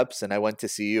hiccups and I went to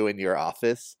see you in your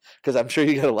office, because I'm sure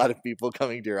you got a lot of people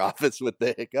coming to your office with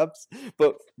the hiccups,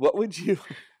 but what would you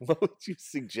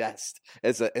suggest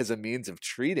as a means of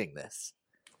treating this?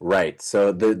 Right.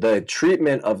 So the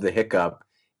treatment of the hiccup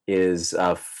is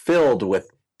filled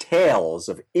with tales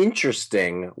of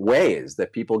interesting ways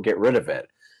that people get rid of it.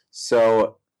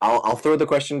 So I'll throw the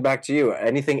question back to you.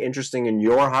 Anything interesting in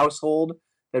your household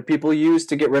that people use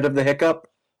to get rid of the hiccup?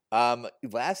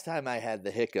 Last time I had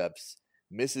the hiccups,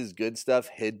 Mrs. Goodstuff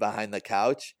hid behind the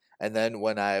couch, and then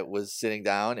when I was sitting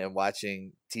down and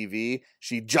watching TV,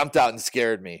 she jumped out and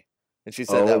scared me. And she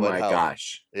said that would help. Oh my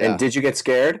gosh. Yeah. And did you get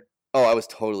scared? Oh, I was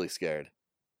totally scared.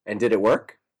 And did it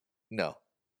work? No.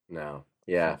 No.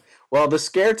 Yeah. Well, the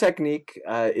scare technique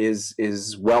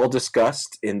is well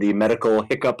discussed in the medical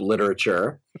hiccup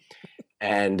literature,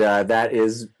 and that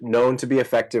is known to be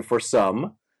effective for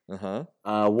some.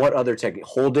 What other technique?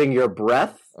 Holding your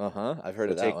breath. I've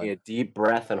heard of that taking one. a deep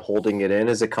breath and holding it in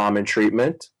is a common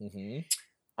treatment.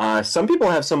 Some people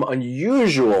have some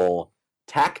unusual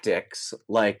tactics,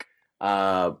 like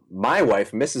my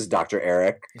wife, Mrs. Dr.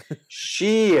 Eric.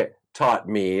 She taught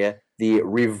me the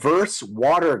reverse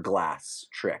water glass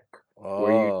trick,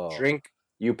 where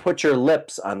you put your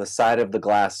lips on the side of the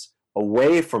glass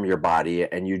away from your body,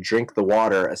 and you drink the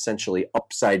water essentially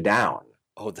upside down.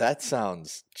 Oh, that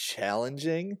sounds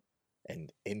challenging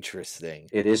and interesting.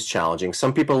 It is challenging.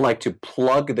 Some people like to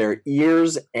plug their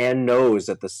ears and nose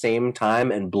at the same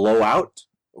time and blow out.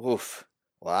 Oof.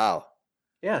 Wow.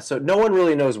 Yeah, so no one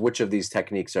really knows which of these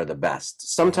techniques are the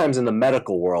best. Sometimes in the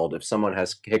medical world, if someone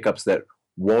has hiccups that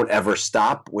won't ever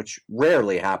stop, which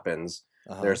rarely happens,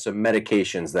 there are some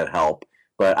medications that help.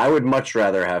 But I would much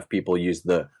rather have people use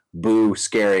the boo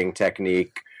scaring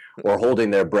technique or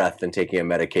holding their breath than taking a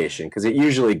medication, because it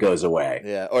usually goes away.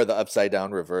 Yeah, or the upside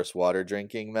down reverse water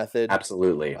drinking method.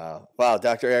 Absolutely. Wow,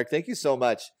 Dr. Eric, thank you so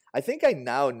much. I think I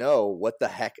now know what the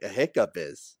heck a hiccup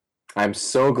is. I'm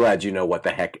so glad you know what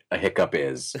the heck a hiccup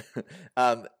is.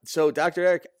 So, Dr.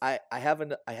 Eric, I have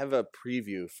a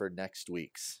preview for next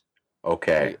week's.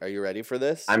 Okay. Are you ready for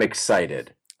this? I'm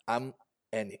excited. And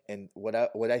what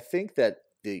I think that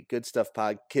the Good Stuff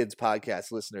Kids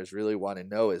podcast listeners really want to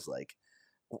know is, like,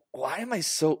 why am I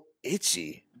so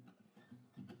itchy?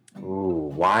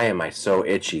 Ooh, why am I so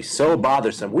itchy? So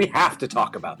bothersome. We have to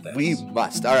talk about this. We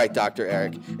must. All right, Dr.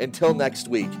 Eric. Until next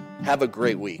week, have a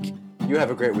great week. You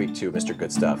have a great week too, Mr.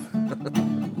 Good Stuff.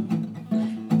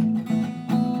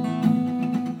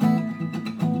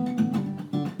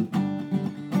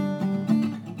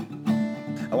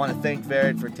 I want to thank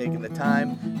Vered for taking the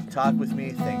time to talk with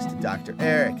me. Thanks to Dr.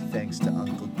 Eric. Thanks to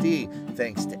Uncle D.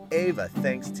 Thanks to Ava.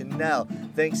 Thanks to Nell.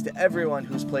 Thanks to everyone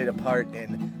who's played a part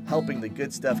in helping the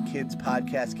Good Stuff Kids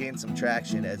podcast gain some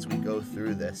traction as we go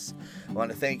through this. I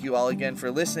want to thank you all again for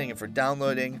listening and for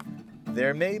downloading.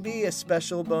 There may be a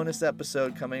special bonus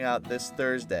episode coming out this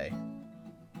Thursday.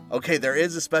 Okay, there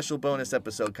is a special bonus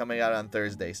episode coming out on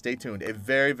Thursday. Stay tuned. A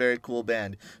very, very cool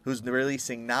band who's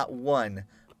releasing not one,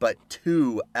 but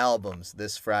 2 albums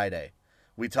this Friday.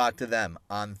 We talk to them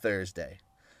on Thursday.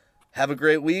 Have a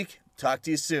great week. Talk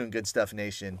to you soon, Good Stuff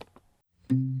Nation.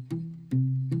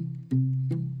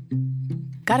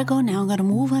 Gotta go now, gotta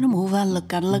move, I look,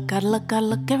 gotta look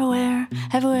everywhere.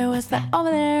 Everywhere, what's that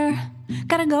over there?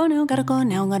 Gotta go now, gotta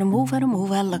move, I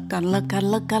look, gotta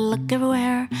look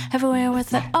everywhere. Everywhere, what's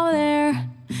that over there?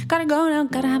 Gotta go now,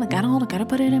 gotta have it, gotta hold it, gotta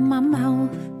put it in my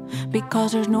mouth.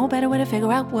 Because there's no better way to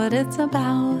figure out what it's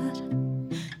about.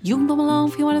 You can come along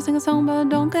if you wanna sing a song, but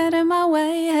don't get in my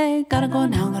way. Hey, gotta go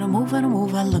now, gotta move, I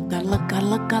look, gotta look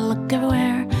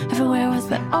everywhere. Everywhere, what's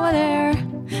that over there?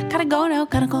 Gotta go now,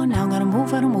 gotta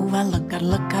move, I look, gotta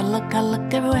look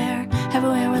everywhere.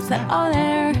 Everywhere, what's that over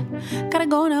there? Gotta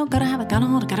go now, gotta have it, gotta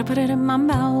hold it, gotta put it in my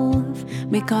mouth.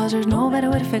 Because there's no better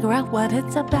way to figure out what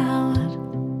it's about.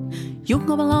 You can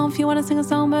come along if you wanna sing a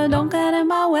song, but don't get in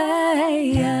my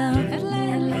way. Yeah.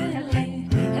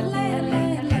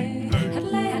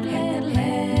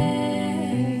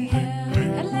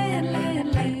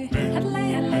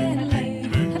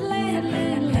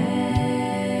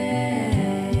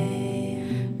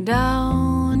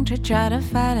 Don't you try to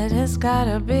fight it, it's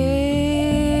gotta be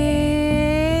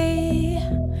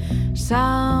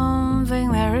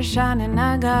something that is shining,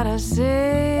 I gotta see.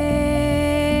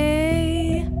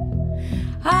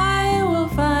 I will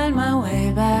find my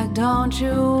way back, don't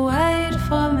you wait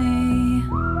for me.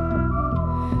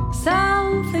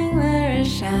 Something that is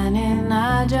shining,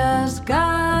 I just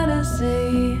gotta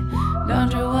see.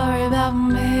 Don't you worry about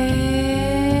me.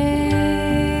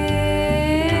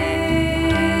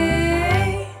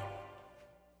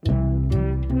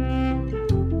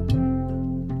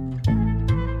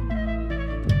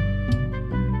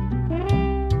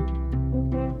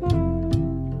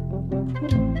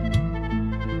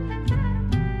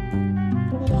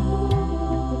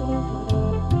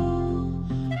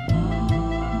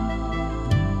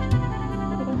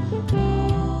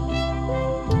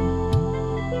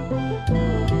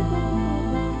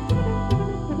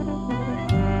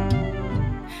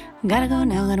 Gotta go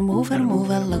now, gotta move, I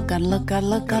look, gotta look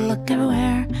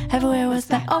everywhere. Everywhere, what's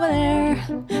that over there?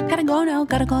 Gotta go now,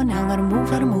 gotta move,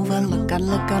 I look, gotta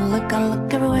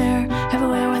look everywhere.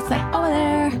 Everywhere, what's that over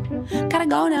there? Gotta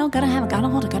go now, gotta have it, gotta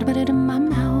hold it, gotta put it in my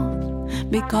mouth.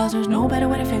 Because there's no better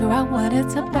way to figure out what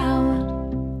it's about.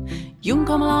 You can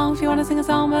come along if you wanna sing a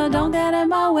song, but don't get in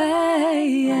my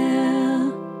way.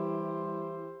 Yeah.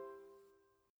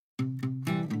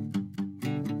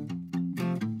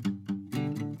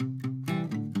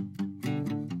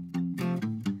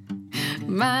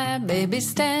 My baby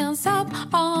stands up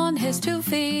on his 2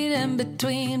 feet in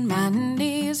between my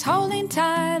knees, holding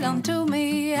tight onto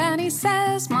me, and he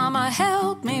says, Mama,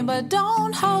 help me, but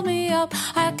don't hold me up.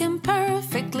 I can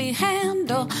perfectly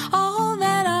handle all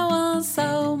that I want,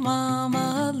 so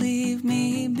Mama, leave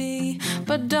me be.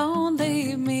 But don't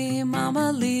leave me,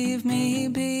 Mama, leave me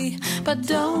be. But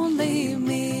don't leave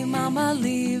me, Mama,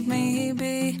 leave me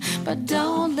be. But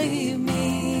don't leave me.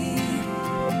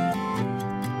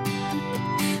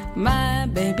 My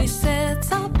baby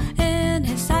sits up in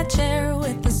his high chair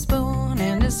with the spoon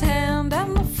in his hand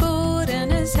and the food in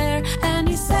his hair, and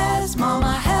he says,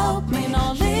 Mama, help me,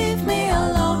 no, leave me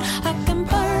alone. I can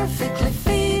perfectly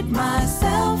feed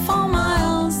myself on my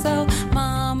own, so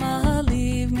Mama,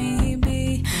 leave me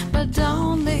be. But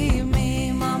don't leave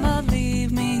me, Mama,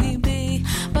 leave me be.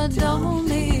 But don't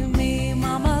leave me,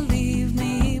 Mama, leave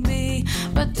me be.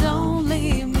 But don't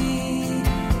leave me.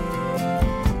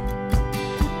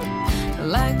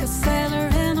 Like a sailor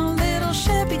in a little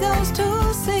ship, he goes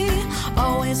to sea,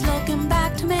 always looking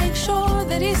back to make sure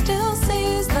that he still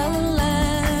sees the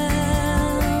land.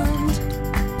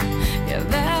 Yeah,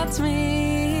 that's me.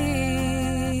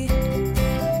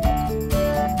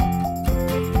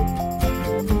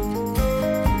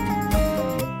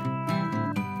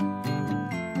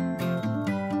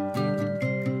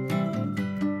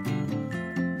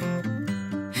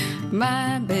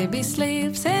 My baby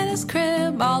sleeps in his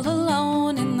crib all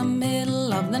alone in the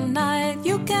middle of the night.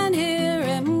 You can hear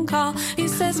him call. He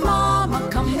says, Mama,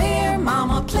 come here.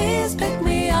 Mama, please pick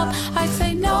me up. I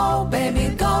say, no, baby,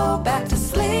 go back to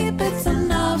sleep. It's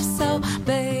enough. So,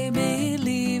 baby,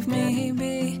 leave me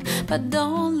be. But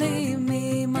don't leave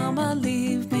me, Mama,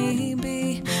 leave me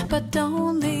be. But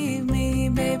don't leave me,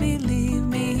 baby, leave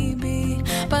me be.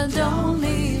 But don't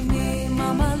leave me,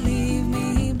 Mama, leave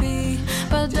me be.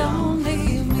 But don't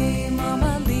leave me,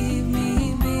 Mama, leave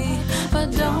me be.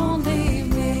 But don't leave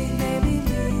me, baby,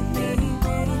 leave me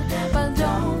be. But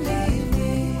don't leave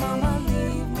me, Mama,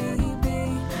 leave me be.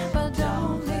 But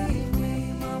don't leave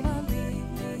me, Mama, leave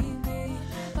me be.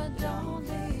 But don't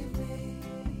leave me.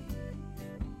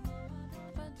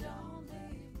 But don't leave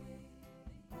me.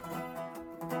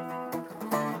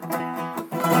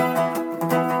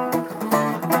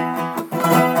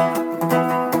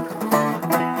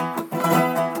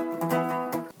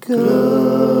 Good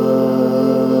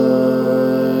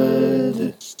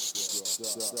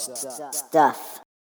stuff.